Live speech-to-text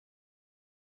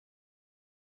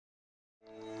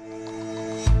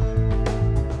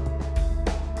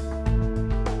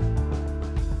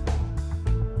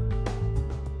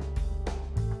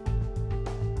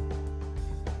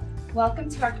Welcome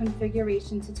to our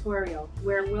configuration tutorial,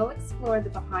 where we'll explore the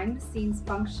behind-the-scenes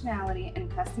functionality and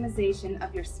customization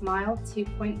of your Smile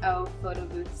 2.0 photo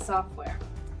booth software.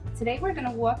 Today we're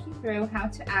going to walk you through how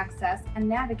to access and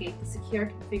navigate the secure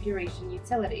configuration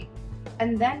utility,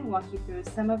 and then walk you through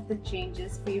some of the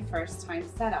changes for your first-time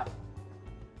setup.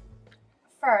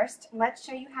 First, let's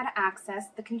show you how to access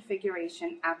the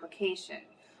configuration application.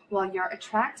 While your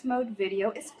Attract Mode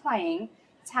video is playing,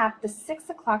 tap the 6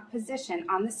 o'clock position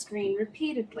on the screen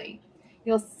repeatedly.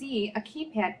 You'll see a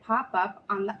keypad pop up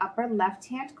on the upper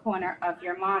left-hand corner of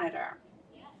your monitor.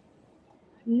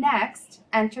 Next,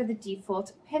 enter the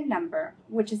default PIN number,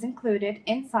 which is included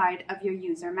inside of your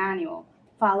user manual,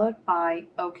 followed by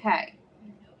OK.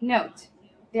 Note,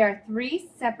 there are 3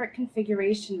 separate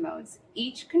configuration modes,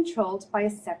 each controlled by a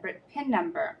separate PIN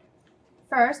number.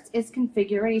 First is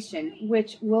configuration,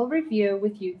 which we'll review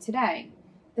with you today.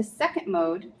 The second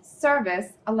mode,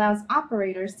 service, allows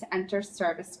operators to enter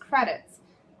service credits.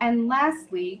 And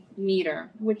lastly,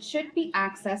 meter, which should be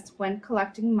accessed when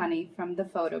collecting money from the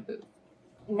photo booth.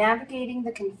 Navigating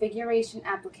the configuration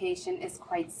application is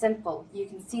quite simple. You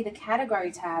can see the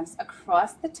category tabs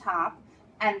across the top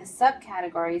and the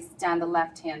subcategories down the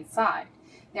left-hand side.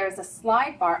 There is a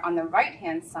slide bar on the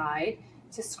right-hand side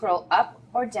to scroll up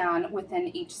or down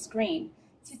within each screen.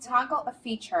 To toggle a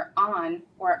feature on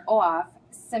or off,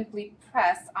 simply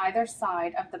press either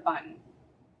side of the button.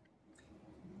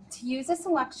 To use a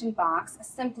selection box,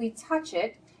 simply touch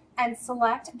it and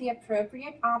select the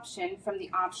appropriate option from the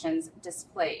options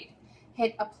displayed.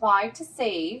 Hit Apply to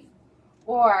save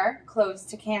or Close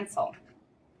to cancel.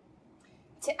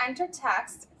 To enter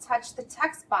text, touch the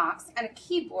text box and a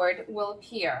keyboard will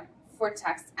appear for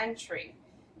text entry.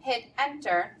 Hit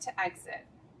Enter to exit.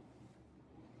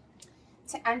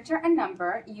 To enter a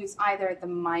number, use either the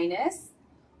minus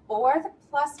or the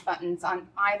plus buttons on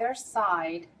either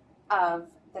side of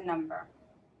the number.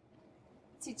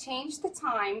 To change the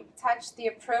time, touch the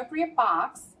appropriate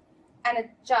box and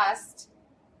adjust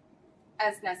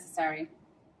as necessary.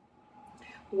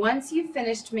 Once you've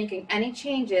finished making any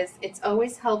changes, it's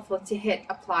always helpful to hit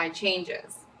Apply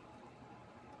Changes.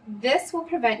 This will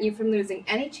prevent you from losing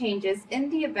any changes in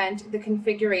the event the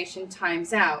configuration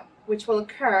times out, which will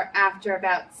occur after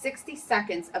about 60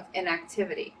 seconds of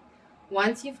inactivity.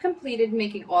 Once you've completed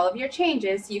making all of your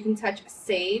changes, you can touch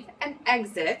Save and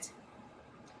Exit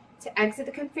to exit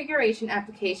the configuration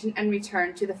application and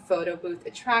return to the photo booth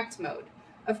Attract mode.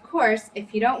 Of course,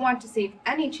 if you don't want to save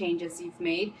any changes you've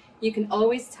made, you can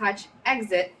always touch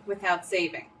Exit without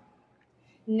saving.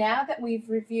 Now that we've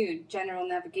reviewed general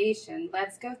navigation,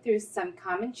 let's go through some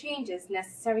common changes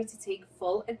necessary to take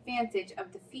full advantage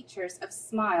of the features of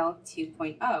Smile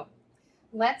 2.0.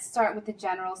 Let's start with the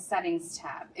General Settings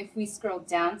tab. If we scroll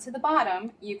down to the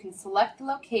bottom, you can select the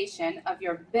location of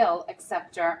your bill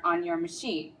acceptor on your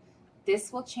machine.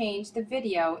 This will change the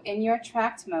video in your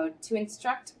Attract mode to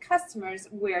instruct customers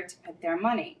where to put their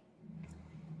money.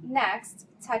 Next,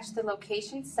 touch the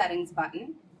Location Settings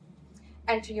button.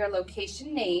 Enter your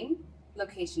location name,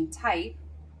 location type,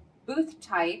 booth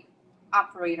type,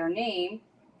 operator name,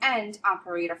 and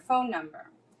operator phone number.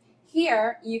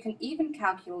 Here, you can even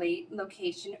calculate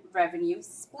location revenue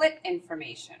split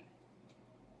information.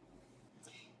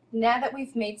 Now that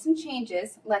we've made some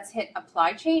changes, let's hit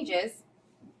Apply Changes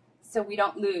so we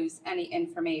don't lose any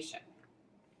information.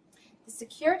 The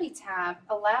Security tab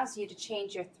allows you to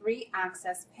change your 3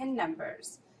 access PIN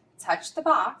numbers. Touch the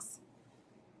box,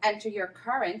 enter your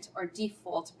current or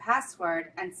default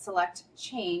password, and select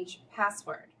Change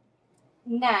Password.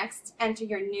 Next, enter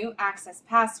your new access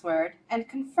password and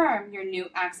confirm your new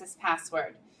access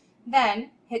password. Then,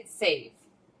 hit Save.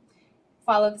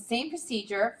 Follow the same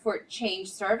procedure for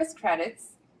Change Service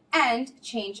Credits and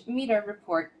Change Meter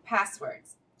Report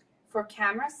Passwords. For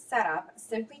camera setup,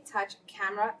 simply touch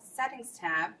Camera Settings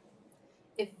tab.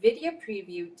 If Video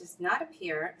Preview does not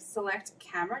appear, select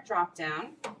Camera dropdown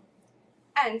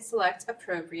and select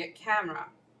Appropriate Camera.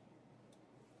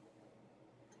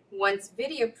 Once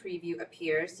Video Preview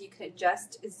appears, you can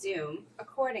adjust zoom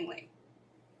accordingly.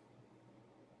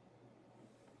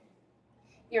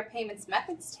 Your Payments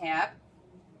Methods tab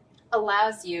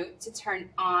allows you to turn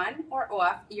on or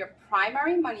off your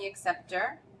primary money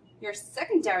acceptor, your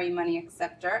secondary money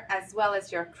acceptor, as well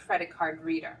as your credit card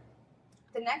reader.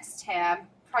 The next tab,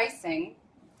 Pricing,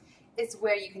 is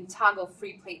where you can toggle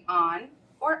free play on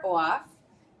or off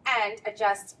and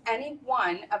adjust any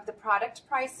one of the product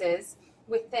prices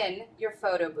within your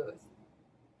photo booth.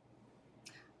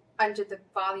 Under the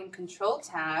Volume Control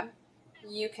tab,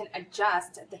 you can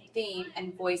adjust the theme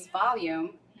and voice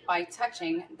volume by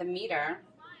touching the meter.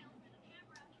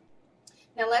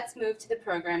 Now let's move to the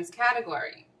Programs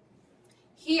category.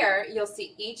 Here you'll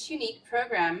see each unique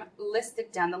program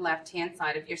listed down the left-hand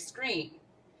side of your screen.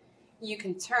 You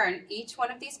can turn each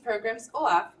one of these programs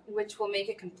off, which will make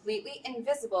it completely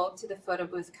invisible to the photo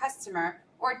booth customer,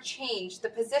 or change the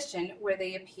position where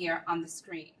they appear on the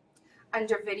screen.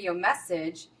 Under Video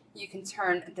Message, you can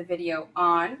turn the video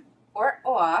on or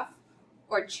off,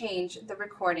 or change the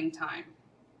recording time.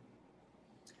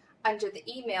 Under the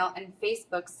Email and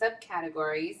Facebook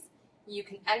subcategories, you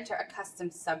can enter a custom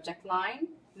subject line,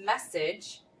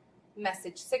 message,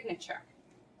 message signature.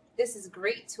 This is a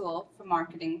great tool for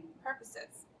marketing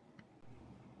purposes.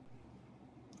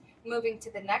 Moving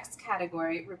to the next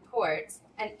category, Reports,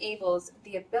 enables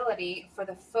the ability for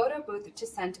the photo booth to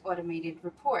send automated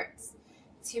reports.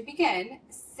 To begin,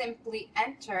 simply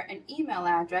enter an email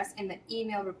address in the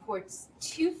Email Reports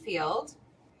To field,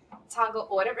 toggle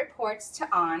Audit Reports to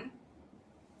On,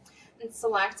 and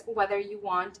select whether you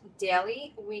want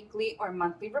daily, weekly, or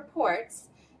monthly reports,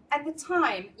 and the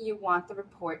time you want the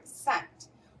report sent.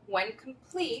 When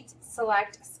complete,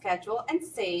 select Schedule and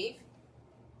Save,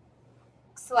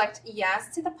 select Yes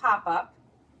to the pop-up,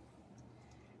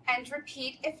 and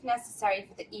repeat if necessary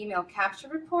for the email capture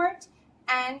report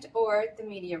and or the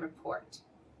media report.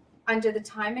 Under the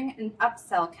Timing and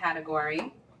Upsell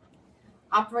category,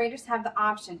 operators have the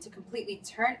option to completely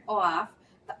turn off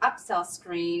the upsell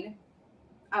screen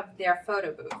of their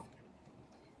photo booth.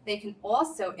 They can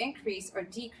also increase or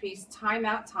decrease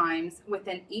timeout times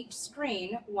within each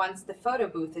screen once the photo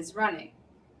booth is running.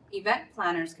 Event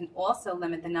planners can also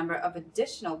limit the number of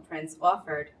additional prints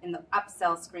offered in the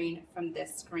upsell screen from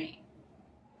this screen.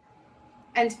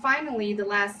 And finally, the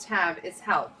last tab is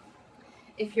Help.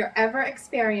 If you're ever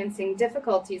experiencing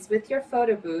difficulties with your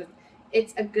photo booth,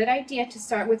 it's a good idea to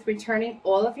start with returning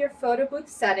all of your photo booth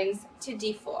settings to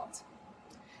default.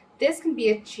 This can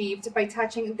be achieved by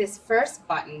touching this first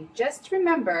button. Just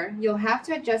remember, you'll have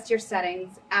to adjust your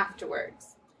settings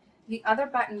afterwards. The other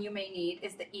button you may need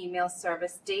is the Email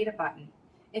Service Data button.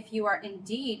 If you are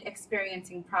indeed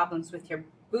experiencing problems with your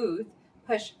booth,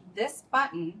 push this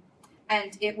button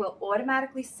and it will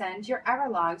automatically send your error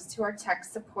logs to our tech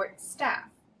support staff.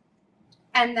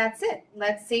 And that's it.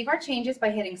 Let's save our changes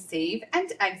by hitting Save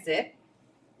and Exit.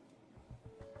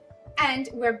 And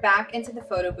we're back into the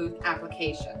photo booth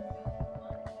application.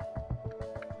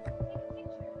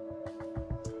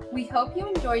 We hope you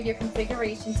enjoyed your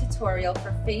configuration tutorial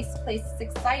for Faceplace's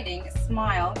exciting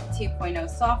Smile 2.0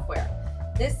 software.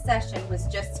 This session was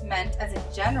just meant as a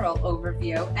general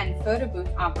overview, and photo booth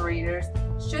operators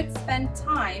should spend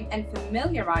time and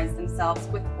familiarize themselves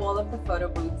with all of the photo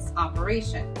booth's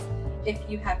operations. If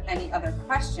you have any other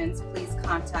questions, please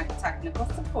contact technical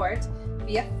support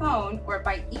via phone or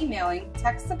by emailing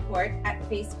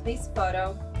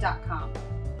techsupport@faceplacephoto.com.